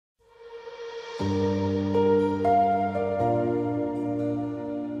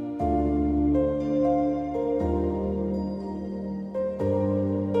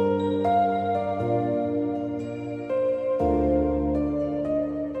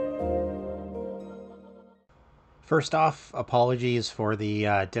First off, apologies for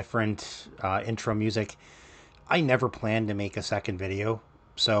the different intro music. I never planned to make a second video,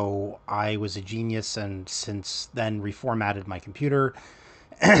 so I was a genius and since then reformatted my computer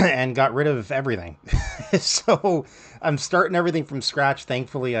and got rid of everything. So I'm starting everything from scratch.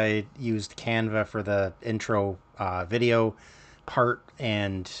 Thankfully, I used Canva for the intro video part,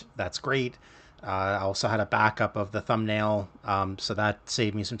 and that's great. I also had a backup of the thumbnail, so that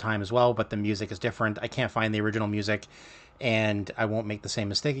saved me some time as well, but the music is different. I can't find the original music, and I won't make the same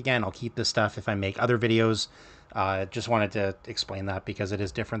mistake again. I'll keep this stuff if I make other videos. Just wanted to explain that because it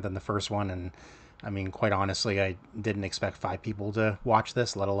is different than the first one, and I mean, quite honestly, I didn't expect 5 people to watch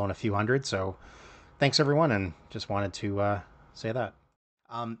this, let alone a few hundred, so thanks everyone, and just wanted to say that.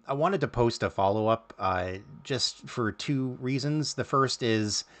 I wanted to post a follow-up just for 2 reasons. The first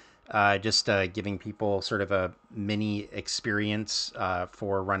is just giving people sort of a mini experience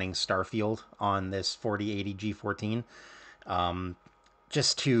for running Starfield on this 4080 G14.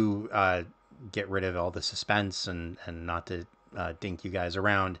 Just to get rid of all the suspense and not to dink you guys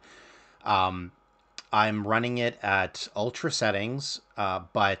around. I'm running it at ultra settings,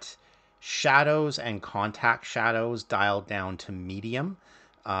 but shadows and contact shadows dialed down to medium.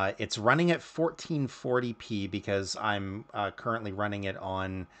 It's running at 1440p because I'm currently running it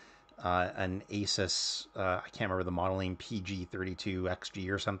on an Asus, I can't remember the model name,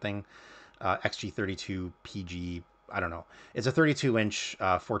 PG32XG or something, XG32PG, I don't know. It's a 32-inch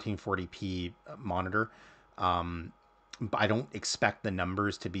 1440p monitor. I don't expect the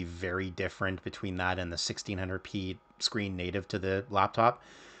numbers to be very different between that and the 1600p screen native to the laptop.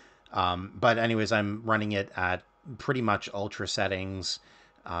 But anyways, I'm running it at pretty much ultra settings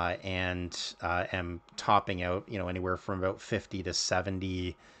and am topping out, anywhere from about 50 to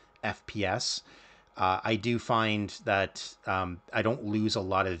 70 FPS. I do find that I don't lose a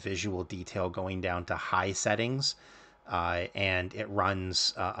lot of visual detail going down to high settings, and it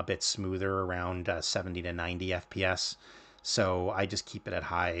runs a bit smoother around 70 to 90 FPS. So I just keep it at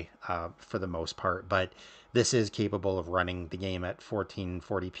high for the most part. But this is capable of running the game at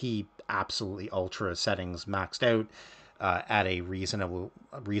 1440p, absolutely ultra settings maxed out at a reasonable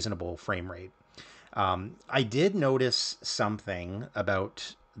frame rate. I did notice something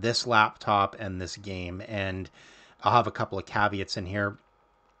about this laptop and this game, and I'll have a couple of caveats in here.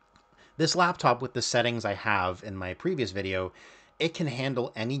 This laptop, with the settings I have in my previous video, it can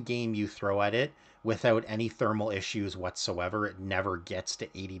handle any game you throw at it without any thermal issues whatsoever. It never gets to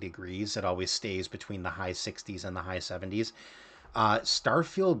 80 degrees. It always stays between the high 60s and the high 70s.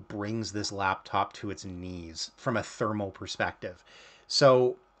 Starfield brings this laptop to its knees from a thermal perspective.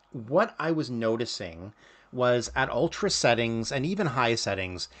 So what I was noticing was at ultra settings and even high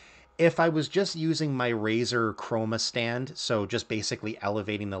settings, if I was just using my Razer Chroma stand, so just basically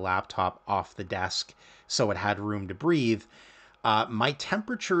elevating the laptop off the desk so it had room to breathe, my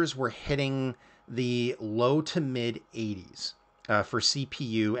temperatures were hitting the low to mid 80s for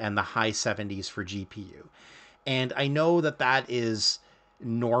CPU and the high 70s for GPU. And I know that that is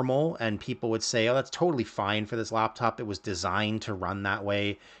normal, and people would say, oh, that's totally fine for this laptop. It was designed to run that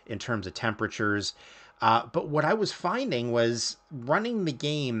way in terms of temperatures. But what I was finding was running the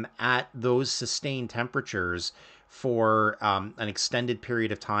game at those sustained temperatures for an extended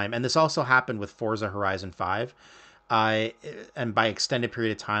period of time. And this also happened with Forza Horizon 5. And by extended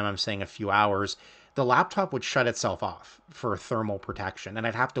period of time, I'm saying a few hours. The laptop would shut itself off for thermal protection, and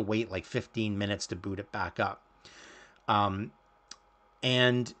I'd have to wait like 15 minutes to boot it back up.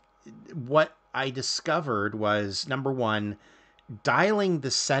 And what I discovered was, number one, dialing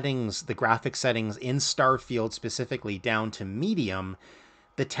the settings, the graphic settings in Starfield specifically down to medium,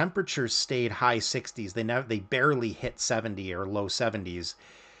 the temperatures stayed high 60s. They barely hit 70 or low 70s.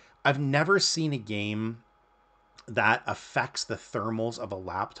 I've never seen a game that affects the thermals of a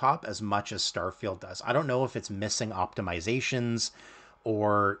laptop as much as Starfield does. I don't know if it's missing optimizations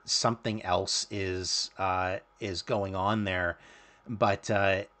or something else is going on there, but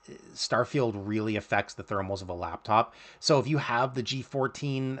Starfield really affects the thermals of a laptop. So if you have the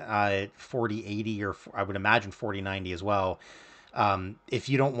G14 4080, or I would imagine 4090 as well, if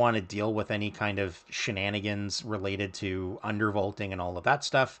you don't want to deal with any kind of shenanigans related to undervolting and all of that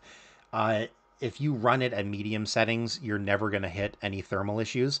stuff, if you run it at medium settings, you're never going to hit any thermal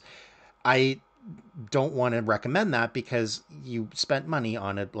issues. I don't want to recommend that because you spent money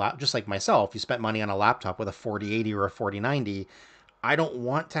on a just like myself, you spent money on a laptop with a 4080 or a 4090. I don't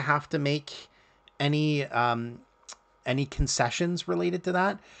want to have to make any concessions related to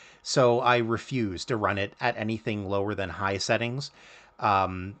that. So I refuse to run it at anything lower than high settings.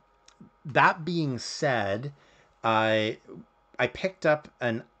 That being said, I picked up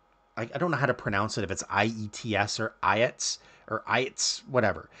I don't know how to pronounce it, if it's IETS or IETS,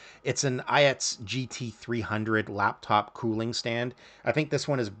 whatever. It's an IETS GT300 laptop cooling stand. I think this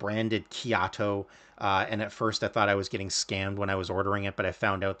one is branded Kyoto. And at first I thought I was getting scammed when I was ordering it, but I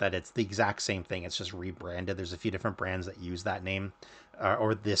found out that it's the exact same thing. It's just rebranded. There's a few different brands that use that name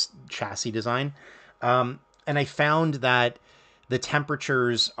or this chassis design. And I found that the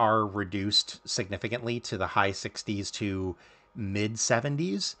temperatures are reduced significantly to the high 60s to mid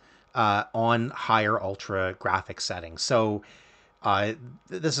 70s on higher ultra graphics settings. So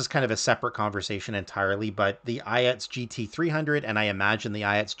this is kind of a separate conversation entirely, but the IETS GT300 and I imagine the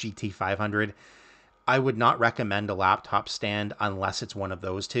IETS GT500, I would not recommend a laptop stand unless it's one of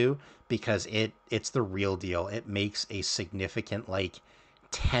those two, because it's the real deal. It makes a significant, like,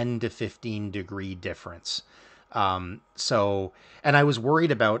 10 to 15 degree difference. So, and I was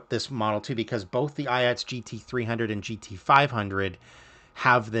worried about this model too, because both the IETS GT300 and GT500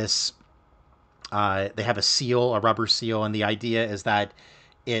 have this, they have a seal, a rubber seal, and the idea is that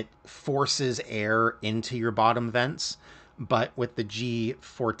it forces air into your bottom vents. But with the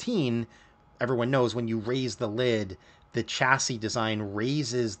G14, everyone knows when you raise the lid, the chassis design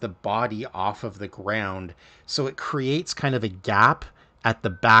raises the body off of the ground. So it creates kind of a gap at the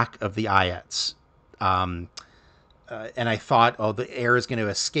back of the IETS. And I thought, oh, the air is going to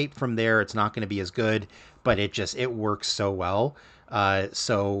escape from there. It's not going to be as good, but it works so well.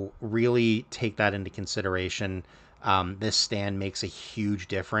 So really take that into consideration. This stand makes a huge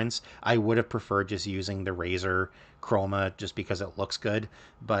difference. I would have preferred just using the Razer Chroma just because it looks good,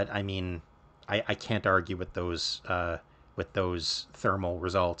 but I mean, I can't argue with those thermal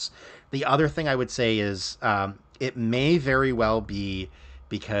results. The other thing I would say is it may very well be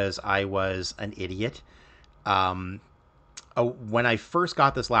because I was an idiot. When I first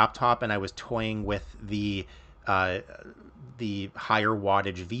got this laptop and I was toying with the higher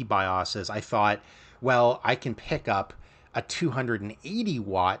wattage vbioses, I thought, well, I can pick up a 280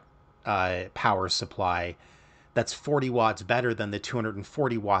 watt power supply that's 40 watts better than the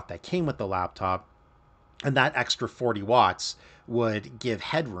 240 watt that came with the laptop. And that extra 40 watts would give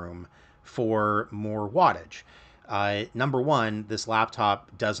headroom for more wattage. Number one, this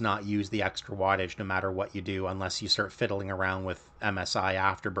laptop does not use the extra wattage no matter what you do, unless you start fiddling around with MSI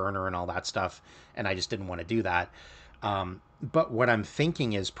Afterburner and all that stuff. And I just didn't want to do that. But what I'm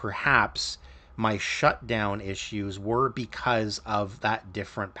thinking is perhaps my shutdown issues were because of that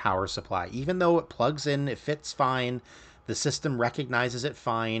different power supply. Even though it plugs in, it fits fine, the system recognizes it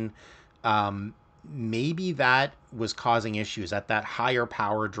fine. Maybe that was causing issues at that higher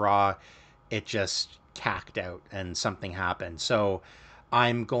power draw. It just cacked out and something happened. So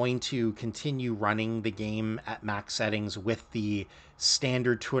I'm going to continue running the game at max settings with the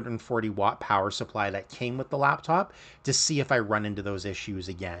standard 240 watt power supply that came with the laptop to see if I run into those issues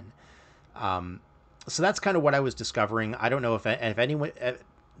again. So that's kind of what I was discovering. I don't know if anyone, if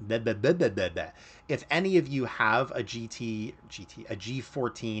any of you have a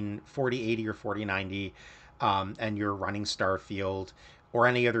G14 4080 or 4090, and you're running Starfield or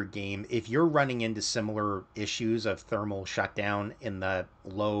any other game, if you're running into similar issues of thermal shutdown in the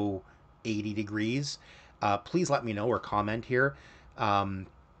low 80 degrees, please let me know or comment here.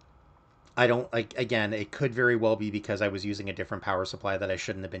 I don't like, again, it could very well be because I was using a different power supply that I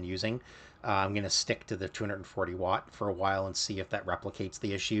shouldn't have been using. I'm going to stick to the 240 watt for a while and see if that replicates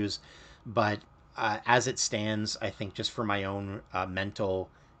the issues. But as it stands, I think just for my own mental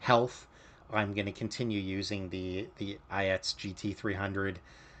health, I'm going to continue using the IETS GT300.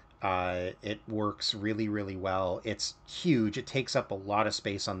 It works really, really well. It's huge. It takes up a lot of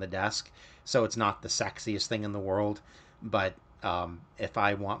space on the desk, so it's not the sexiest thing in the world. But if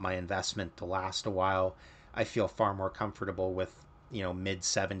I want my investment to last a while, I feel far more comfortable with, mid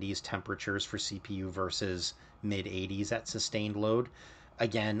 70s temperatures for CPU versus mid 80s at sustained load.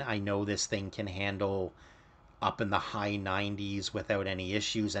 Again, I know this thing can handle up in the high 90s without any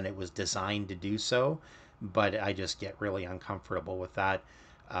issues, and it was designed to do so, but I just get really uncomfortable with that.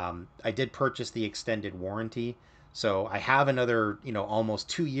 I did purchase the extended warranty, so I have another, almost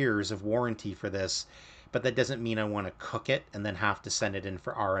 2 years of warranty for this, but that doesn't mean I want to cook it and then have to send it in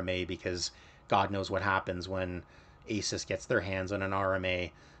for RMA, because God knows what happens when Asus gets their hands on an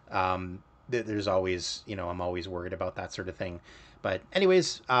RMA. There's always, I'm always worried about that sort of thing. But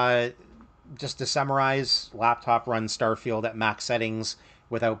anyways, just to summarize, laptop runs Starfield at max settings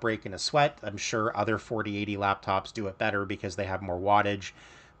without breaking a sweat. I'm sure other 4080 laptops do it better because they have more wattage.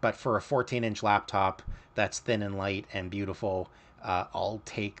 But for a 14-inch laptop that's thin and light and beautiful, I'll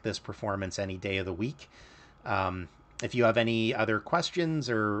take this performance any day of the week. If you have any other questions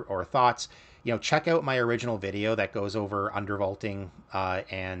or thoughts, check out my original video that goes over undervolting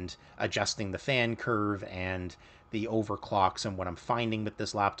and adjusting the fan curve and the overclocks and what I'm finding with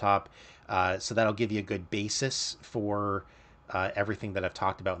this laptop. So that'll give you a good basis for everything that I've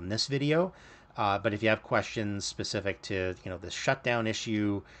talked about in this video. But if you have questions specific to, this shutdown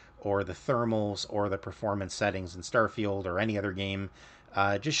issue or the thermals or the performance settings in Starfield or any other game,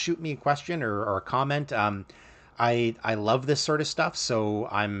 just shoot me a question or a comment. I love this sort of stuff, so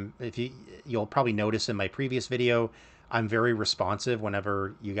you'll probably notice in my previous video, I'm very responsive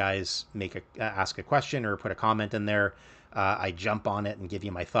whenever you guys ask a question or put a comment in there. I jump on it and give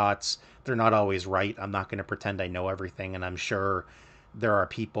you my thoughts. They're not always right. I'm not going to pretend I know everything, and I'm sure there are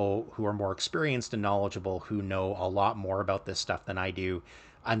people who are more experienced and knowledgeable who know a lot more about this stuff than I do.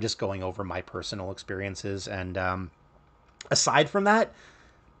 I'm just going over my personal experiences, and aside from that,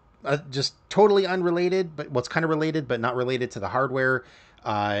 just totally unrelated, but what's kind of related, but not related to the hardware.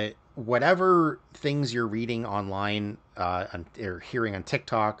 Whatever things you're reading online or hearing on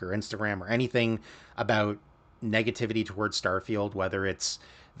TikTok or Instagram or anything about negativity towards Starfield, whether it's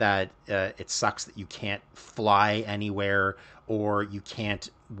that it sucks that you can't fly anywhere or you can't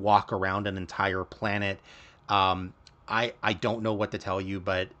walk around an entire planet. I don't know what to tell you,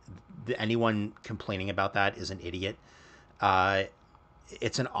 but anyone complaining about that is an idiot.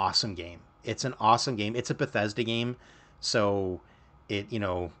 It's an awesome game. It's an awesome game. It's a Bethesda game, so it's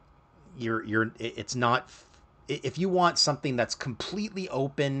not. If you want something that's completely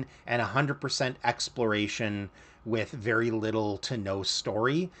open and 100% exploration with very little to no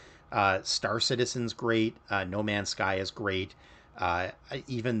story, Star Citizen's great. No Man's Sky is great.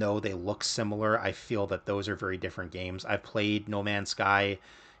 Even though they look similar, I feel that those are very different games. I've played No Man's Sky,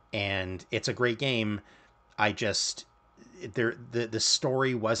 and it's a great game. I just the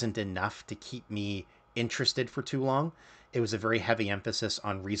story wasn't enough to keep me interested for too long. It was a very heavy emphasis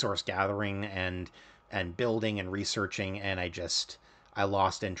on resource gathering and building and researching, and I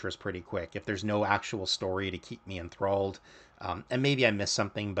lost interest pretty quick. If there's no actual story to keep me enthralled, and maybe I missed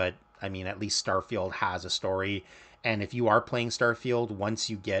something, but I mean, at least Starfield has a story. And if you are playing Starfield, once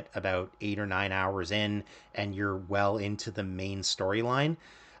you get about 8 or 9 hours in and you're well into the main storyline,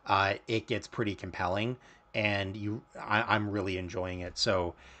 it gets pretty compelling, and I'm really enjoying it.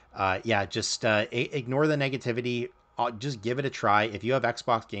 So yeah, just ignore the negativity. Just give it a try. If you have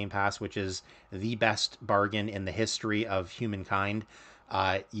Xbox Game Pass, which is the best bargain in the history of humankind,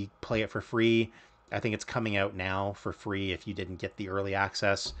 you play it for free. I think it's coming out now for free if you didn't get the early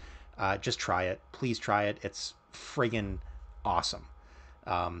access. Just try it. Please try it. It's friggin' awesome.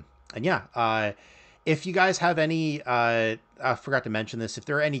 And yeah, if you guys have any, I forgot to mention this, if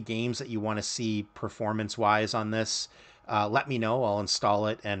there are any games that you want to see performance-wise on this, let me know. I'll install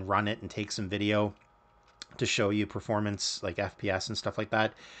it and run it and take some video to show you performance, like FPS and stuff like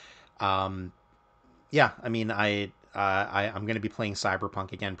that. Yeah, I mean, I'm going to be playing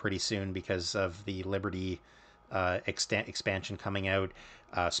Cyberpunk again pretty soon because of the Liberty expansion coming out.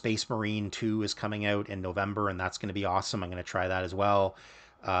 Space Marine 2 is coming out in November, and that's going to be awesome. I'm going to try that as well.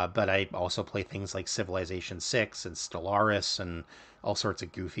 But I also play things like Civilization 6 and Stellaris and all sorts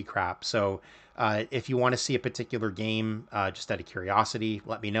of goofy crap. So if you want to see a particular game, just out of curiosity,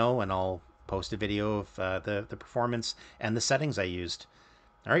 let me know, and I'll post a video of the performance and the settings I used.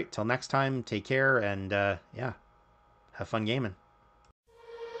 All right, till next time, take care, and yeah, have fun gaming.